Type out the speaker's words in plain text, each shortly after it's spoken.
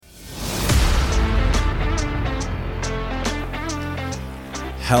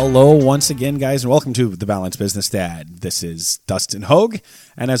Hello once again, guys, and welcome to The Balanced Business Dad. This is Dustin Hogue,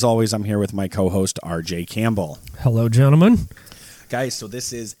 and as always, I'm here with my co-host, RJ Campbell. Hello, gentlemen. Guys, so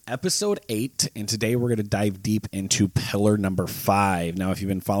this is episode 8, and today we're going to dive deep into pillar number 5. Now, if you've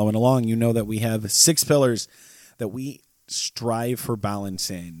been following along, you know that we have 6 pillars that we strive for balance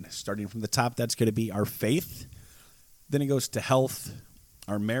in. Starting from the top, that's going to be our faith. Then it goes to health,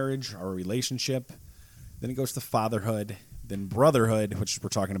 our marriage, our relationship. Then it goes to fatherhood, then brotherhood, which we're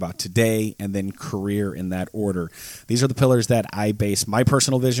talking about today, and then career in that order. These are the pillars that I base my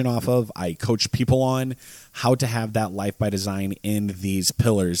personal vision off of. I coach people on how to have that life by design in these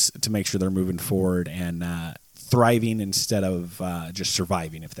pillars to make sure they're moving forward and thriving instead of just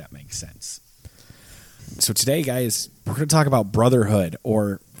surviving, if that makes sense. So today, guys, we're going to talk about brotherhood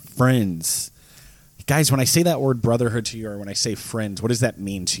or friends. Guys, when I say that word brotherhood to you, or when I say friends, what does that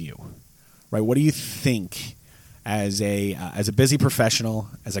mean to you? Right? What do you think? As a busy professional,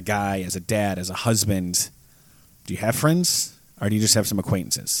 as a guy, as a dad, as a husband, do you have friends or do you just have some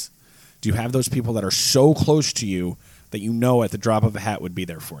acquaintances? Do you have those people that are so close to you that you know at the drop of a hat would be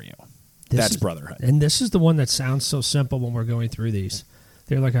there for you? That's brotherhood. And this is the one that sounds so simple when we're going through these.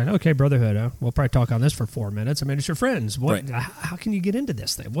 They're like, okay, brotherhood, huh? We'll probably talk on this for 4 minutes. I mean, it's your friends. Right. How can you get into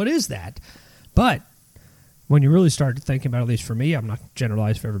this thing? What is that? But when you really start thinking about it, at least for me, I'm not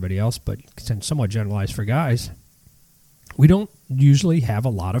generalized for everybody else, but somewhat generalized for guys, we don't usually have a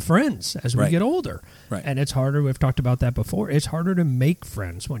lot of friends as we get older. Right. And it's harder. We've talked about that before. It's harder to make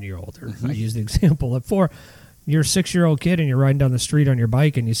friends when you're older. Mm-hmm. I use the example of you're a 6-year-old kid and you're riding down the street on your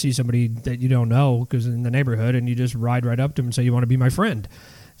bike and you see somebody that you don't know because in the neighborhood and you just ride right up to them and say, you want to be my friend.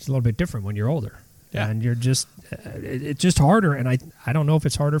 It's a little bit different when you're older. Yeah. And you're just, it's just harder. And I don't know if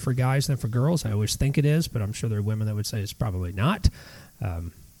it's harder for guys than for girls. I always think it is, but I'm sure there are women that would say it's probably not.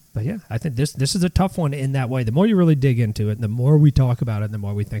 But yeah, I think this is a tough one in that way. The more you really dig into it, the more we talk about it, and the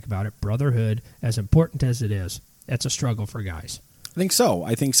more we think about it, brotherhood, as important as it is, it's a struggle for guys. I think so.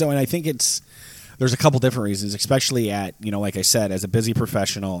 And I think there's a couple different reasons, especially at, like I said, as a busy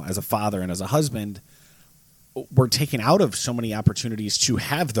professional, as a father, and as a husband, we're taken out of so many opportunities to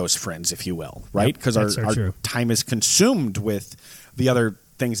have those friends, if you will, right? Because our time is consumed with the other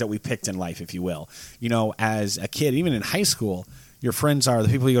things that we picked in life, if you will. As a kid, even in high school, your friends are the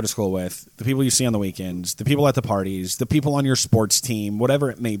people you go to school with, the people you see on the weekends, the people at the parties, the people on your sports team, whatever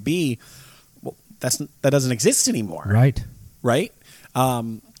it may be. Well, that doesn't exist anymore. Right?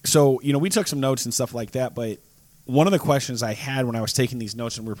 So, we took some notes and stuff like that, but one of the questions I had when I was taking these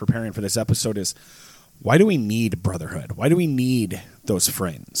notes and we were preparing for this episode is, why do we need brotherhood? Why do we need those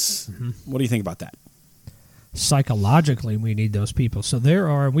friends? Mm-hmm. What do you think about that? Psychologically, we need those people. So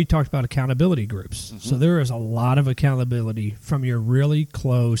we talked about accountability groups. Mm-hmm. So there is a lot of accountability from your really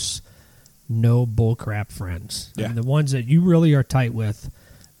close, no bullcrap friends. Yeah. And the ones that you really are tight with,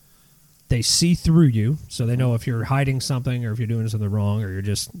 they see through you, so they know if you're hiding something or if you're doing something wrong or you're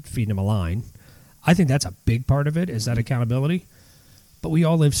just feeding them a line. I think that's a big part of it, is that accountability. But we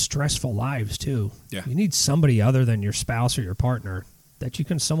all live stressful lives, too. Yeah. You need somebody other than your spouse or your partner that you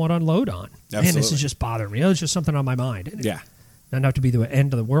can somewhat unload on. Absolutely. Man, this is just bothering me. It's just something on my mind. Yeah. Not to be the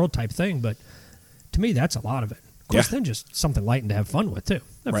end of the world type thing, but to me, that's a lot of it. Of course, then just something light and to have fun with, too.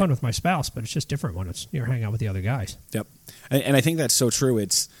 I have fun with my spouse, but it's just different when you're hanging out with the other guys. Yep. And I think that's so true.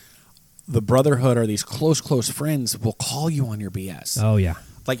 It's the brotherhood or these close friends will call you on your BS. Oh, yeah.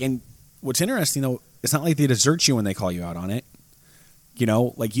 And what's interesting, though, it's not like they desert you when they call you out on it. You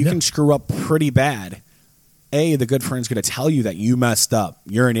can screw up pretty bad. The good friend's going to tell you that you messed up.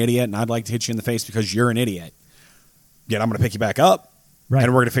 You're an idiot, and I'd like to hit you in the face because you're an idiot. Yet I'm going to pick you back up, and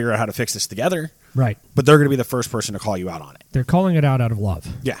we're going to figure out how to fix this together. Right. But they're going to be the first person to call you out on it. They're calling it out of love.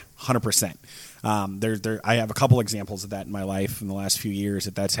 Yeah, 100%. I have a couple examples of that in my life in the last few years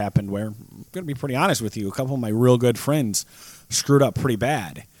that's happened where, I'm going to be pretty honest with you, a couple of my real good friends screwed up pretty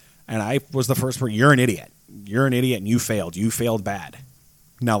bad. And I was the first person, you're an idiot. You're an idiot, and you failed. You failed bad.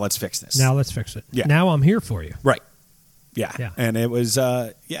 Now let's fix this. Now let's fix it. Yeah. Now I'm here for you. Right. Yeah. And it was,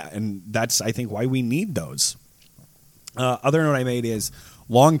 and that's, I think, why we need those. Other note I made is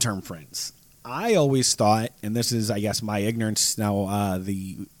long-term friends. I always thought, and this is, I guess, my ignorance now,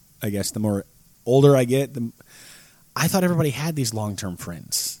 the more older I get, I thought everybody had these long-term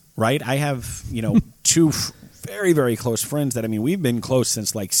friends, right? I have, 2 very, very close friends that, we've been close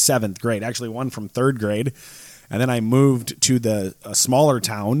since like 7th grade. Actually, one from 3rd grade. And then I moved to a smaller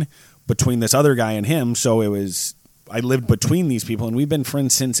town between this other guy and him. So I lived between these people, and we've been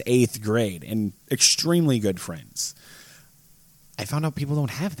friends since 8th grade and extremely good friends. I found out people don't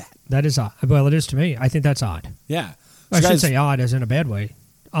have that. That is odd. Well, it is to me. I think that's odd. Yeah. I should say odd as in a bad way.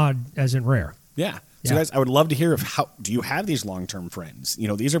 Odd as in rare. Yeah. So guys, I would love to hear of how do you have these long-term friends? You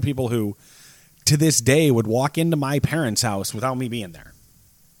know, these are people who to this day would walk into my parents' house without me being there.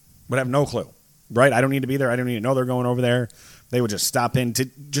 Would have no clue. Right? I don't need to be there. I don't need to know they're going over there. They would just stop in to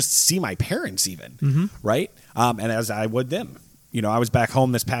just see my parents even. Right? And as I would them. You know, I was back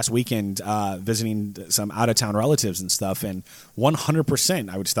home this past weekend visiting some out-of-town relatives and stuff, and 100%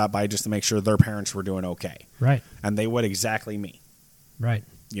 I would stop by just to make sure their parents were doing okay. Right. And they would exactly me. Right.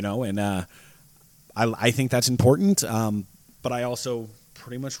 You know, and I think that's important, but I also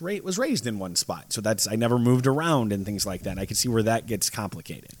pretty much was raised in one spot. So I never moved around and things like that. I can see where that gets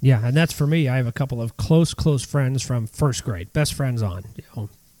complicated. Yeah, and that's for me. I have a couple of close friends from first grade, best friends on,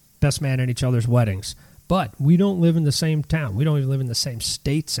 best man at each other's weddings. But we don't live in the same town. We don't even live in the same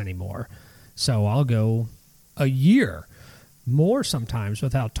states anymore. So I'll go a year more sometimes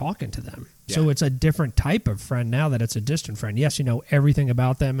without talking to them. Yeah. So it's a different type of friend now that it's a distant friend. Yes, you know everything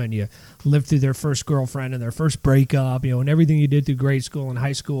about them, and you lived through their first girlfriend and their first breakup, and everything you did through grade school and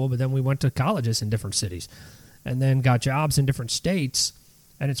high school. But then we went to colleges in different cities and then got jobs in different states,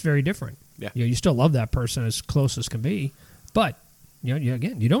 and it's very different. Yeah. You still love that person as close as can be, but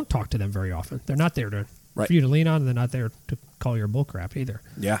you don't talk to them very often. They're not there for you to lean on, and they're not there to call your bullcrap either.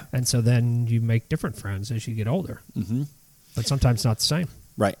 Yeah. And so then you make different friends as you get older. Mm-hmm. But sometimes not the same.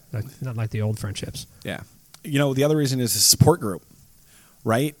 Right. Not like the old friendships. Yeah. The other reason is a support group,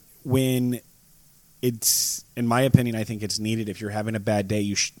 right? When it's, in my opinion, I think it's needed. If you're having a bad day,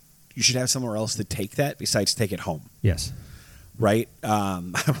 you should have somewhere else to take that besides take it home. Yes. Right?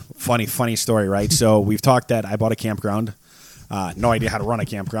 Funny story, right? So we've talked that I bought a campground. No idea how to run a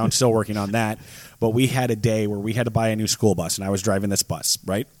campground. Still working on that. But we had a day where we had to buy a new school bus, and I was driving this bus,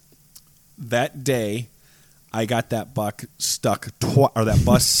 right? That day, I got that bus stuck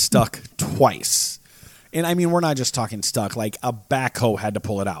twice. And, I mean, we're not just talking stuck. Like, a backhoe had to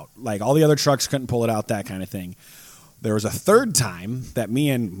pull it out. Like, all the other trucks couldn't pull it out, that kind of thing. There was a third time that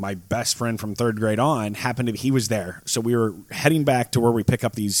me and my best friend from third grade on he was there. So we were heading back to where we pick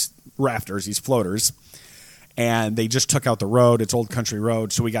up these rafters, these floaters. And they just took out the road. It's old country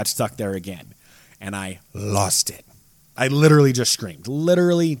road, so we got stuck there again. And I lost it. I literally just screamed,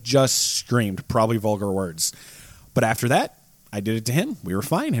 probably vulgar words. But after that, I did it to him. We were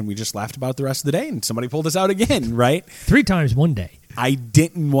fine, and we just laughed about it the rest of the day, and somebody pulled us out again, right? 3 times one day. I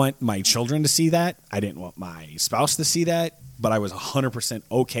didn't want my children to see that. I didn't want my spouse to see that, but I was 100%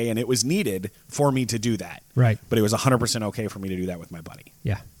 okay, and it was needed for me to do that. Right. But it was 100% okay for me to do that with my buddy.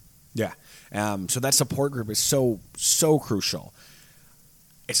 Yeah. Yeah. So that support group is so crucial.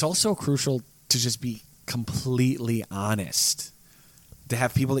 It's also crucial to just be completely honest, to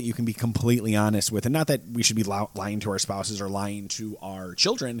have people that you can be completely honest with. And not that we should be lying to our spouses or lying to our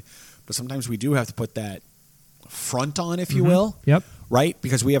children, but sometimes we do have to put that front on, if you will. Yep. Right?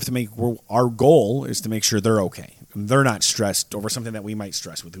 Because we have to our goal is to make sure they're okay. They're not stressed over something that we might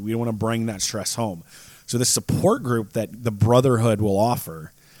stress with. We don't want to bring that stress home. So the support group that the Brotherhood will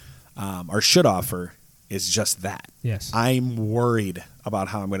offer, or should offer, is just that. Yes. I'm worried about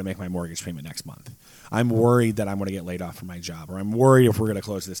how I'm going to make my mortgage payment next month. I'm worried that I'm going to get laid off from my job, or I'm worried if we're going to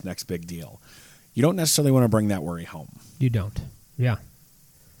close this next big deal. You don't necessarily want to bring that worry home. You don't. Yeah.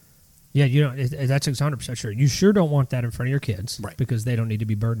 Yeah, you don't. That's 100% sure. You sure don't want that in front of your kids, right? Because they don't need to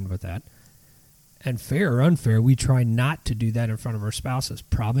be burdened with that. And fair or unfair, we try not to do that in front of our spouses.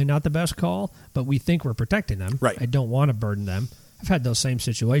 Probably not the best call, but we think we're protecting them. Right. I don't want to burden them. I've had those same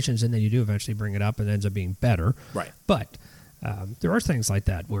situations, and then you do eventually bring it up, and it ends up being better. Right. But there are things like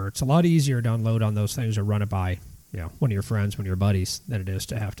that where it's a lot easier to unload on those things or run it by one of your friends, one of your buddies, than it is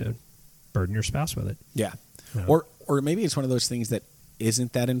to have to burden your spouse with it. Yeah. Or maybe it's one of those things that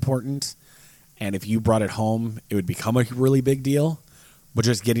isn't that important, and if you brought it home, it would become a really big deal. But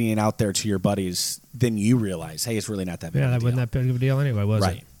just getting it out there to your buddies, then you realize, hey, it's really not that big of a deal. Yeah, that wasn't that big of a deal anyway, was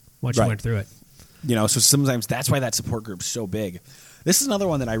it? Once you went through it. So sometimes that's why that support group's so big. This is another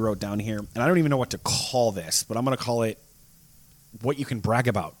one that I wrote down here, and I don't even know what to call this, but I'm going to call it what you can brag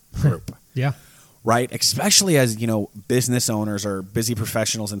about group. Yeah. Right? Especially as, business owners or busy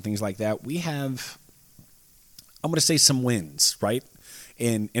professionals and things like that, we have, I'm going to say, some wins, right?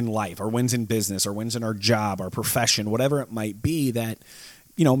 In life, or wins in business, or wins in our job, our profession, whatever it might be that,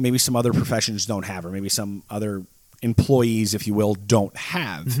 maybe some other professions don't have, or maybe some other employees, if you will, don't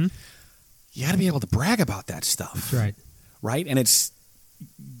have. Mm-hmm. You got to be able to brag about that stuff. That's right. Right? And it's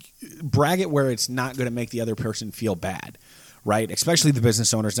brag it where it's not going to make the other person feel bad. Right? Especially the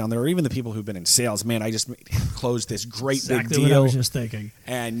business owners down there, or even the people who've been in sales. Man, I just closed this great big deal. What I was just thinking.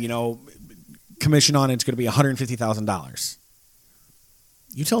 And, commission on it's going to be $150,000.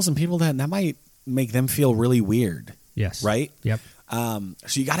 You tell some people that might make them feel really weird. Yes. Right? Yep. So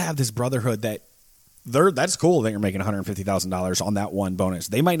you got to have this brotherhood that that's cool that you're making $150,000 on that one bonus.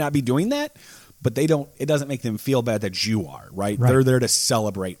 They might not be doing that, but it doesn't make them feel bad that you are, right? They're there to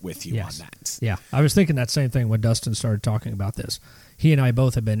celebrate with you on that. Yeah. I was thinking that same thing when Dustin started talking about this. He and I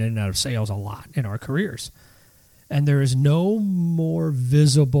both have been in and out of sales a lot in our careers. And there is no more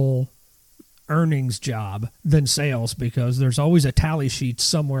visible earnings job than sales, because there's always a tally sheet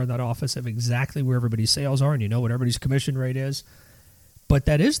somewhere in that office of exactly where everybody's sales are, and you know what everybody's commission rate is. But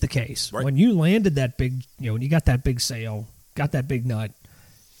that is the case. Right. When you landed that big, when you got that big sale, got that big nut,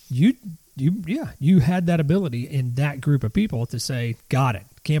 you had that ability in that group of people to say, got it,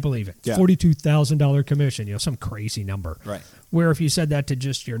 can't believe it, $42,000 commission, some crazy number. Right. Where if you said that to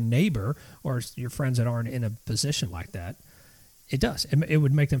just your neighbor or your friends that aren't in a position like that, it does. It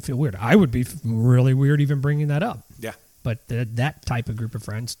would make them feel weird. I would be really weird even bringing that up. Yeah. But that type of group of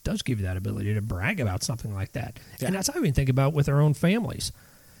friends does give you that ability to brag about something like that. Yeah. And that's how I even think about with our own families.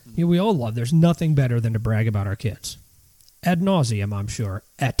 We all love, there's nothing better than to brag about our kids. Ad nauseum, I'm sure,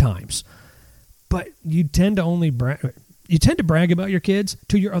 at times. But you tend to brag about your kids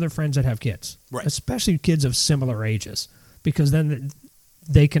to your other friends that have kids, right? Especially kids of similar ages, because then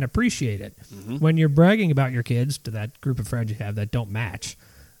they can appreciate it. Mm-hmm. When you're bragging about your kids to that group of friends you have that don't match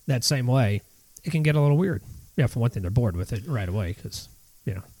that same way, it can get a little weird. Yeah, for one thing, they're bored with it right away because,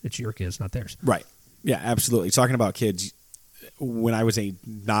 it's your kids, not theirs. Right. Yeah, absolutely. Talking about kids, when I was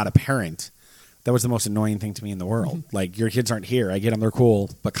not a parent, that was the most annoying thing to me in the world. Mm-hmm. Like, your kids aren't here. I get them, they're cool,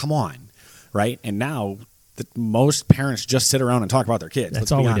 but come on, right? And now most parents just sit around and talk about their kids.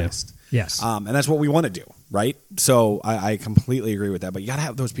 That's all we do. Yes. And that's what we want to do, right? So I completely agree with that. But you got to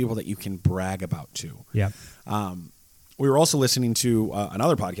have those people that you can brag about too. Yeah. We were also listening to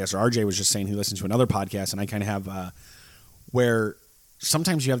another podcast, or RJ was just saying he listened to another podcast, and I kind of have where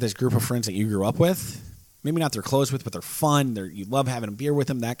sometimes you have this group of friends that you grew up with, maybe not they're close with, but they're fun. You love having a beer with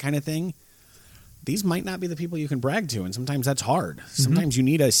them, that kind of thing. These might not be the people you can brag to, and sometimes that's hard. Mm-hmm. Sometimes you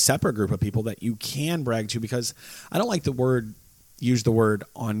need a separate group of people that you can brag to, because I don't like use the word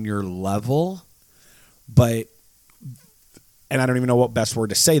on your level, and I don't even know what best word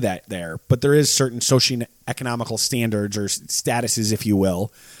to say that there, but there is certain socioeconomical standards or statuses, if you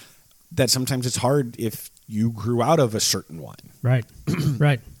will, that sometimes it's hard if you grew out of a certain one. Right.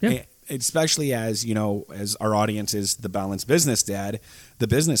 Right. Yeah. And especially as, as our audience is the balanced business dad, the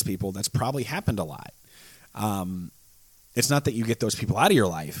business people, that's probably happened a lot. It's not that you get those people out of your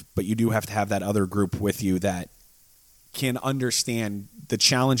life, but you do have to have that other group with you that can understand the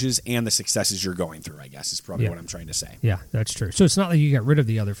challenges and the successes you're going through, I guess, is probably what I'm trying to say. Yeah, that's true. So it's not like you get rid of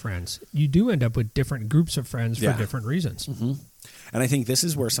the other friends. You do end up with different groups of friends for different reasons. Mm-hmm. And I think this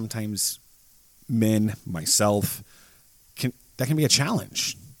is where sometimes men, myself, that can be a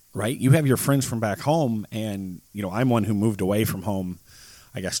challenge, right? You have your friends from back home, and, I'm one who moved away from home,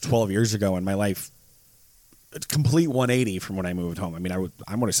 I guess, 12 years ago, and my life, it's complete 180 from when I moved home. I mean, I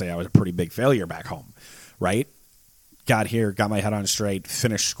want to say I was a pretty big failure back home, right? Got here, got my head on straight,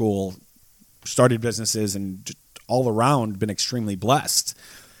 finished school, started businesses, and just all around been extremely blessed.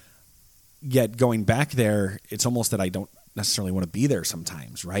 Yet going back there, it's almost that I don't necessarily want to be there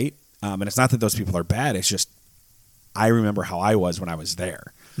sometimes, right? And it's not that those people are bad. It's just I remember how I was when I was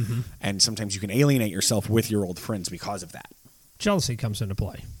there. Mm-hmm. And sometimes you can alienate yourself with your old friends because of that. Jealousy comes into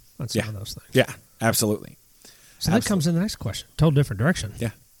play on some of those things. Yeah, absolutely. So that comes in the next question. Total different direction.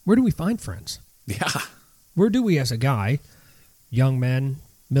 Yeah. Where do we find friends? Yeah. Where do we, as a guy, young men,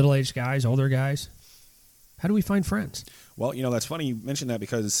 middle-aged guys, older guys, how do we find friends? Well, that's funny you mentioned that,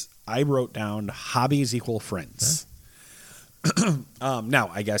 because I wrote down hobbies equal friends. Huh?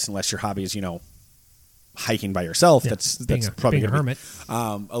 Now, I guess unless your hobby is, hiking by yourself, that's probably being a hermit.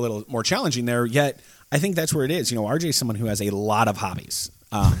 A little more challenging there. Yet, I think that's where it is. RJ is someone who has a lot of hobbies.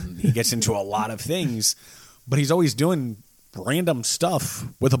 He gets into a lot of things, but he's always doing random stuff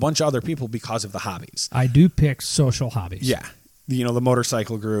with a bunch of other people because of the hobbies. I do pick social hobbies. Yeah. The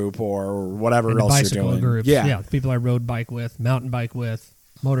motorcycle group or whatever else you're doing. Groups. Yeah. People I road bike with, mountain bike with,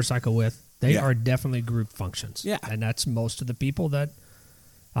 motorcycle with, they are definitely group functions. Yeah. And that's most of the people that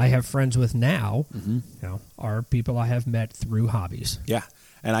I have friends with now, are people I have met through hobbies. Yeah.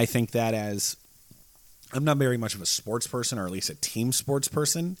 And I think that I'm not very much of a sports person, or at least a team sports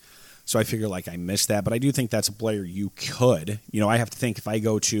person. So I figure I missed that, but I do think that's a player you could. I have to think if I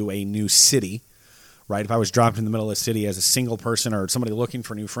go to a new city, right? If I was dropped in the middle of the city as a single person or somebody looking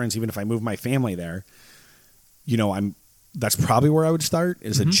for new friends, even if I move my family there, that's probably where I would start,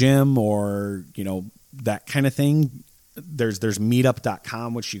 is a gym or, that kind of thing. There's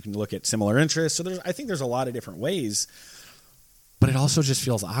meetup.com, which you can look at similar interests. So I think there's a lot of different ways, but it also just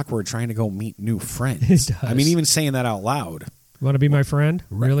feels awkward trying to go meet new friends. It does. I mean, even saying that out loud. Want to be my friend?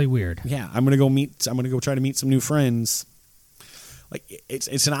 Really weird. Yeah, I'm gonna go try to meet some new friends. Like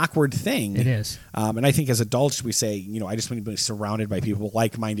it's an awkward thing. It is. And I think as adults we say, I just want to be surrounded by people,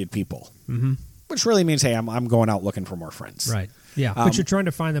 like-minded people, which really means, hey, I'm going out looking for more friends. Right. Yeah, but you're trying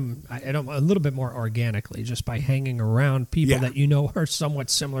to find them a little bit more organically, just by hanging around people that are somewhat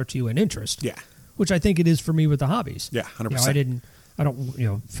similar to you in interest. Yeah. Which I think it is for me with the hobbies. Yeah, 100%. I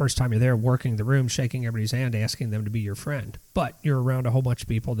don't, first time you're there, working the room, shaking everybody's hand, asking them to be your friend. But you're around a whole bunch of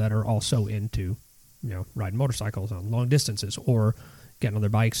people that are also into, riding motorcycles on long distances or getting on their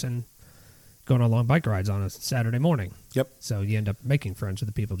bikes and going on long bike rides on a Saturday morning. Yep. So you end up making friends with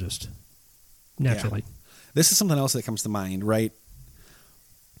the people just naturally. Yeah. This is something else that comes to mind, right?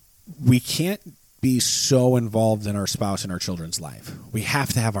 We can't be so involved in our spouse and our children's life. We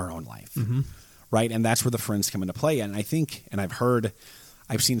have to have our own life. Right? And that's where the friends come into play. And I think, and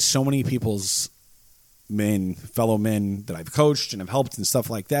I've seen so many people's fellow men that I've coached and have helped and stuff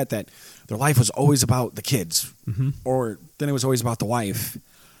like that their life was always about the kids. Or then it was always about the wife.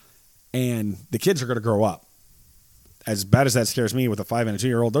 And the kids are going to grow up. As bad as that scares me with a 5 and a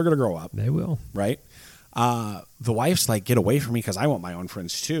 2-year-old, they're going to grow up. They will. Right? The wife's like, get away from me because I want my own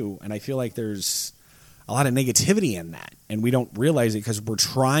friends too. And I feel like there's a lot of negativity in that, and we don't realize it because we're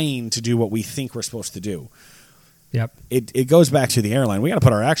trying to do what we think we're supposed to do. Yep. It goes back to the airline. We got to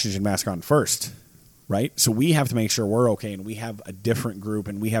put our oxygen mask on first, right? So we have to make sure we're okay, and we have a different group,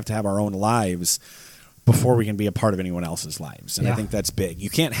 and we have to have our own lives before we can be a part of anyone else's lives. And I think that's big.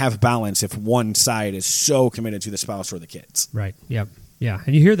 You can't have balance if one side is so committed to the spouse or the kids. Right. Yep. Yeah.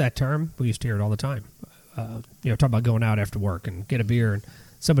 And you hear that term. We used to hear it all the time. Talk about going out after work and get a beer, and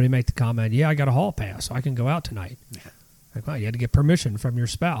somebody make the comment, I got a hall pass, so I can go out tonight. Yeah. Like, well, you had to get permission from your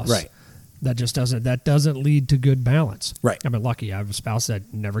spouse. Right. That doesn't lead to good balance. Right. I mean, lucky I have a spouse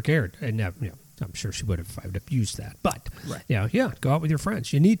that never cared. And I'm sure she would have if I would have used that. But, go out with your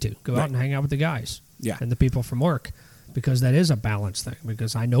friends. You need to. Go out and hang out with the guys. Yeah. And the people from work. Because that is a balance thing.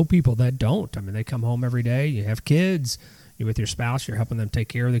 Because I know people that don't. I mean, they come home every day. You have kids. You're with your spouse. You're helping them take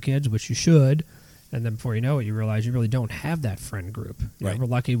care of the kids, which you should. And then before you know it, you realize you really don't have that friend group. We're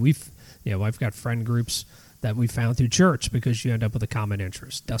lucky I've got friend groups that we found through church because you end up with a common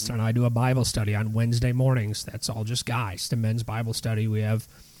interest. Dustin and I do a Bible study on Wednesday mornings. That's all just guys. The men's Bible study. We have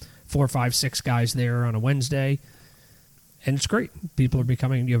 4, 5, 6 guys there on a Wednesday. And it's great. People are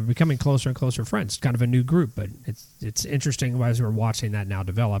becoming closer and closer friends. It's kind of a new group, but it's interesting as we're watching that now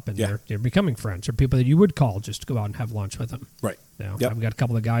develop, and they're becoming friends. They're people that you would call just to go out and have lunch with them. Right. I've got a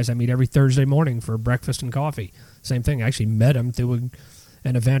couple of guys I meet every Thursday morning for breakfast and coffee. Same thing. I actually met them through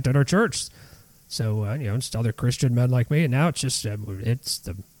an event at our church. So it's other Christian men like me, and now it's just it's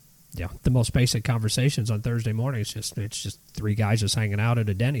the most basic conversations on Thursday mornings. It's just 3 guys just hanging out at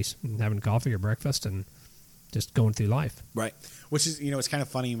a Denny's and having coffee or breakfast and just going through life. Right. Which is, it's kind of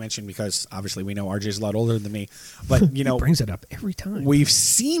funny you mentioned because obviously we know RJ's a lot older than me. But, he brings it up every time. We've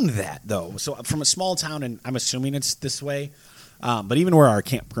seen that, though. So from a small town, and I'm assuming it's this way, but even where our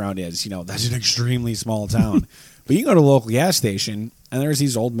campground is, that's an extremely small town. But you can go to a local gas station, and there's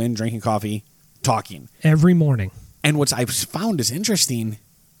these old men drinking coffee, talking. Every morning. And what I've found is interesting,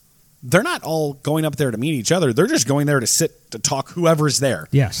 they're not all going up there to meet each other. They're just going there to sit, to talk, whoever's there.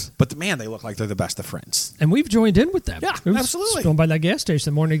 Yes. But, man, they look like they're the best of friends. And we've joined in with them. Yeah, absolutely. Going by that gas station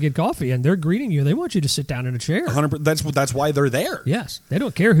in the morning to get coffee, and they're greeting you. They want you to sit down in a chair. 100%. That's why they're there. Yes. They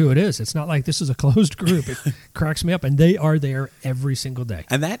don't care who it is. It's not like this is a closed group. It cracks me up, and they are there every single day.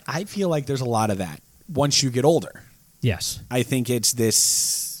 And that, I feel like there's a lot of that once you get older. Yes. I think it's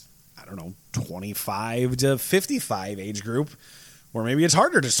this, 25 to 55 age group where maybe it's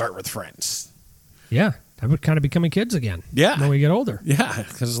harder to start with friends. Yeah, we're kind of becoming kids again. Yeah. When we get older. Yeah,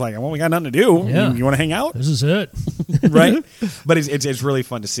 because it's like, well, we got nothing to do. Yeah. You want to hang out? This is it. Right? But it's really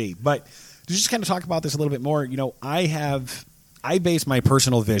fun to see. But to just kind of talk about this a little bit more, I base my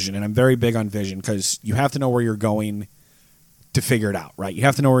personal vision, and I'm very big on vision because you have to know where you're going to figure it out, right? You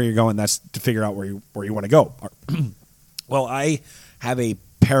have to know where you're going. That's to figure out where you want to go. Well, I have a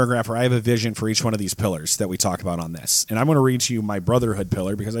paragraph or I have a vision for each one of these pillars that we talk about on this. And I'm going to read to you my brotherhood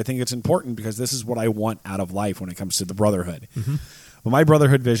pillar because I think it's important because this is what I want out of life when it comes to the brotherhood. Mm-hmm. But my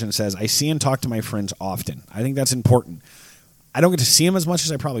brotherhood vision says, I see and talk to my friends often. I think that's important. I don't get to see them as much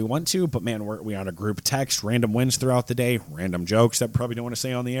as I probably want to, but man, we're on a group text, random wins throughout the day, random jokes that I probably don't want to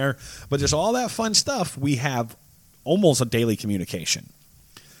say on the air, but just all that fun stuff. We have almost a daily communication.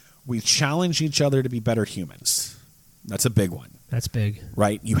 We challenge each other to be better humans. That's a big one. That's big.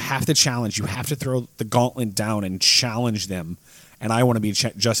 Right? You have to challenge. You have to throw the gauntlet down and challenge them. And I want to be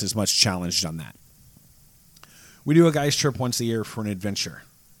just as much challenged on that. We do a guys trip once a year for an adventure.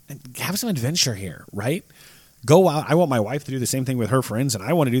 And have some adventure here, right? go out. I want my wife to do the same thing with her friends, and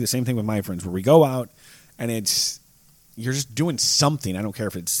I want to do the same thing with my friends, where we go out and you're just doing something. I don't care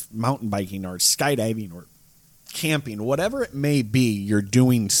if it's mountain biking or skydiving or camping, whatever it may be, you're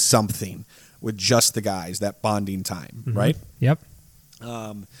doing something with just the guys, that bonding time, right? Yep.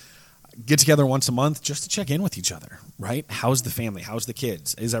 Get together once a month just to check in with each other, right? How's the family? How's the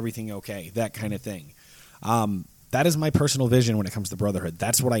kids? Is everything okay? That kind of thing. That is my personal vision when it comes to brotherhood.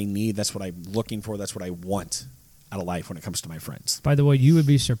 That's what I need. That's what I'm looking for. That's what I want out of life when it comes to my friends. By the way, you would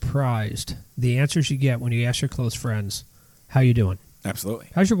be surprised the answers you get when you ask your close friends, how you doing? Absolutely.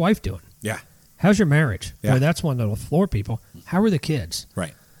 How's your wife doing? Yeah. How's your marriage? Yeah. Boy, that's one that'll floor people. How are the kids?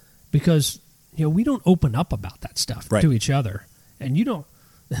 Right. Because, we don't open up about that stuff to each other. And you don't,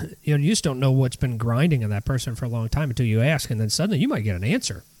 you just don't know what's been grinding on that person for a long time until you ask. And then suddenly you might get an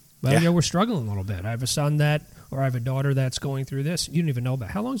answer. Well, we're struggling a little bit. I have a son or I have a daughter that's going through this. You don't even know about.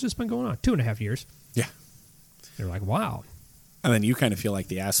 How long has this been going on? 2.5 years. Yeah. They're like, wow. And then you kind of feel like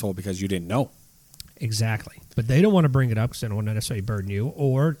the asshole because you didn't know. Exactly. But they don't want to bring it up because they don't want to necessarily burden you,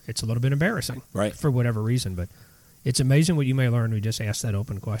 or it's a little bit embarrassing. Right. For whatever reason. But it's amazing what you may learn when you just ask that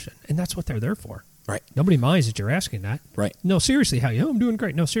open question. And that's what they're there for. Right. Nobody minds that you're asking that. Right. No, seriously, how you? Oh, I'm doing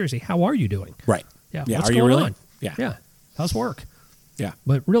great. No, seriously, how are you doing? Right. Yeah. Yeah. What's Are going you really? on? Yeah. Yeah. How's work? Yeah.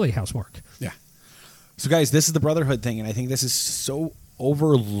 But really, how's work? Yeah. So, guys, this is the brotherhood thing, and I think this is so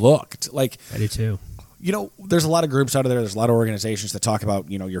overlooked. Like, I do too. There's a lot of groups out there. There's a lot of organizations that talk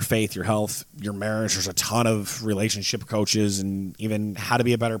about, your faith, your health, your marriage. There's a ton of relationship coaches and even how to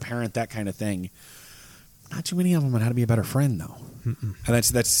be a better parent, that kind of thing. Not too many of them on how to be a better friend, though. Mm-mm. And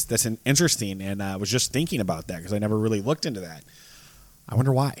that's an interesting. And I was just thinking about that because I never really looked into that. I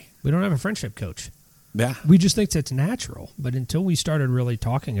wonder why. We don't have a friendship coach. Yeah. We just think that's natural. But until we started really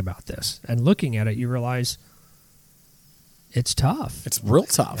talking about this and looking at it, you realize it's tough. It's real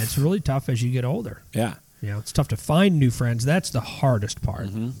tough. It's really tough as you get older. Yeah. It's tough to find new friends. That's the hardest part,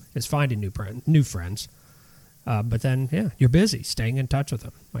 is finding new friends. But then, you're busy staying in touch with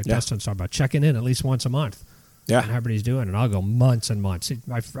them. Like Dustin's talking about checking in at least once a month. Yeah. And how everybody's doing. And I'll go months and months.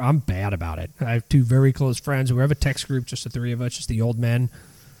 I'm bad about it. I have two very close friends. We have a text group, just the three of us, just the old men.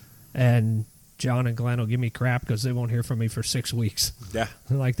 And John and Glenn will give me crap because they won't hear from me for 6 weeks. Yeah.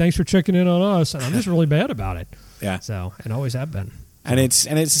 They're like, thanks for checking in on us. And I'm just really bad about it. Yeah. So, and always have been. And it's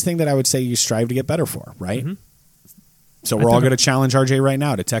this thing that I would say you strive to get better for, right? Mm-hmm. So we're all going to challenge RJ right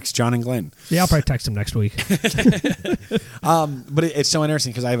now to text John and Glenn. Yeah, I'll probably text him next week. But it's so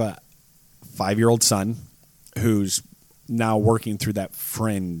interesting because I have a 5-year-old son who's now working through that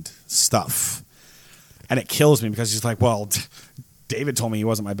friend stuff. And it kills me because he's like, well, David told me he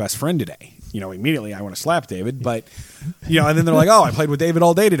wasn't my best friend today. Immediately I want to slap David. But, and then they're like, oh, I played with David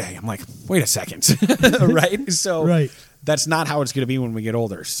all day today. I'm like, wait a second. Right? So right. That's not how it's going to be when we get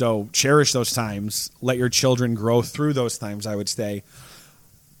older. So cherish those times. Let your children grow through those times, I would say.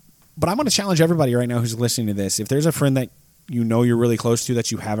 But I'm going to challenge everybody right now who's listening to this. If there's a friend that you're really close to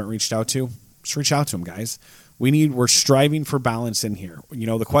that you haven't reached out to, just reach out to them, guys. We're striving for balance in here.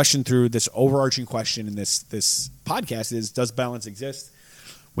 The question through this overarching question in this podcast is, does balance exist?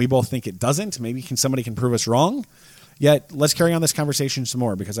 We both think it doesn't. Maybe somebody can prove us wrong. Yet let's carry on this conversation some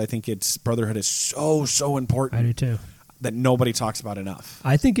more because I think brotherhood is so, so important. I do too. That nobody talks about enough.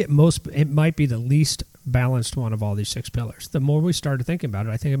 I think it might be the least balanced one of all these 6 pillars. The more we started thinking about it,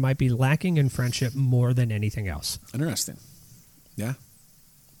 I think it might be lacking in friendship more than anything else. Interesting. Yeah.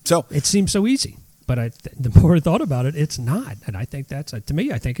 So it seems so easy, but the more I thought about it, it's not. And I think to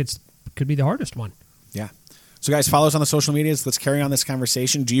me, I think it could be the hardest one. Yeah. So guys, follow us on the social medias. Let's carry on this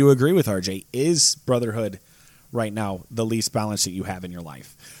conversation. Do you agree with RJ? Is brotherhood right now the least balance that you have in your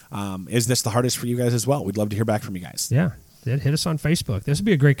life? Is this the hardest for you guys as well? We'd love to hear back from you guys. Yeah. Hit us on Facebook. This would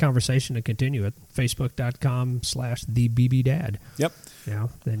be a great conversation to continue at facebook.com/thebbdad. Yep.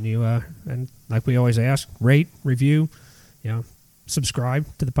 Then you, and like we always ask, rate, review, subscribe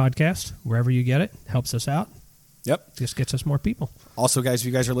to the podcast wherever you get it. Helps us out. Yep. Just gets us more people. Also, guys, if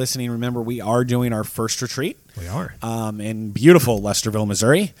you guys are listening, remember we are doing our first retreat. We are. In beautiful Lesterville,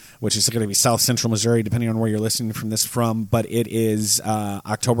 Missouri, which is going to be South Central Missouri, depending on where you're listening from this from. But it is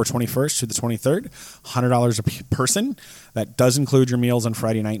October 21st to the 23rd, $100 a person. That does include your meals on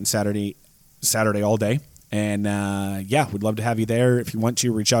Friday night and Saturday all day. And, we'd love to have you there. If you want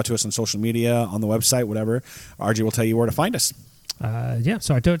to, reach out to us on social media, on the website, whatever. RJ will tell you where to find us.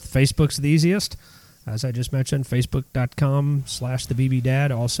 So I told Facebook's the easiest. As I just mentioned,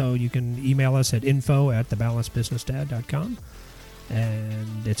 facebook.com/thebbdad. Also, you can email us at info@thebalancedbusinessdad.com.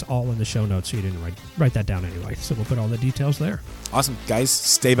 And it's all in the show notes, so you didn't write that down anyway. So we'll put all the details there. Awesome. Guys,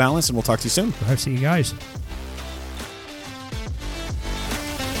 stay balanced, and we'll talk to you soon. All right, see you guys.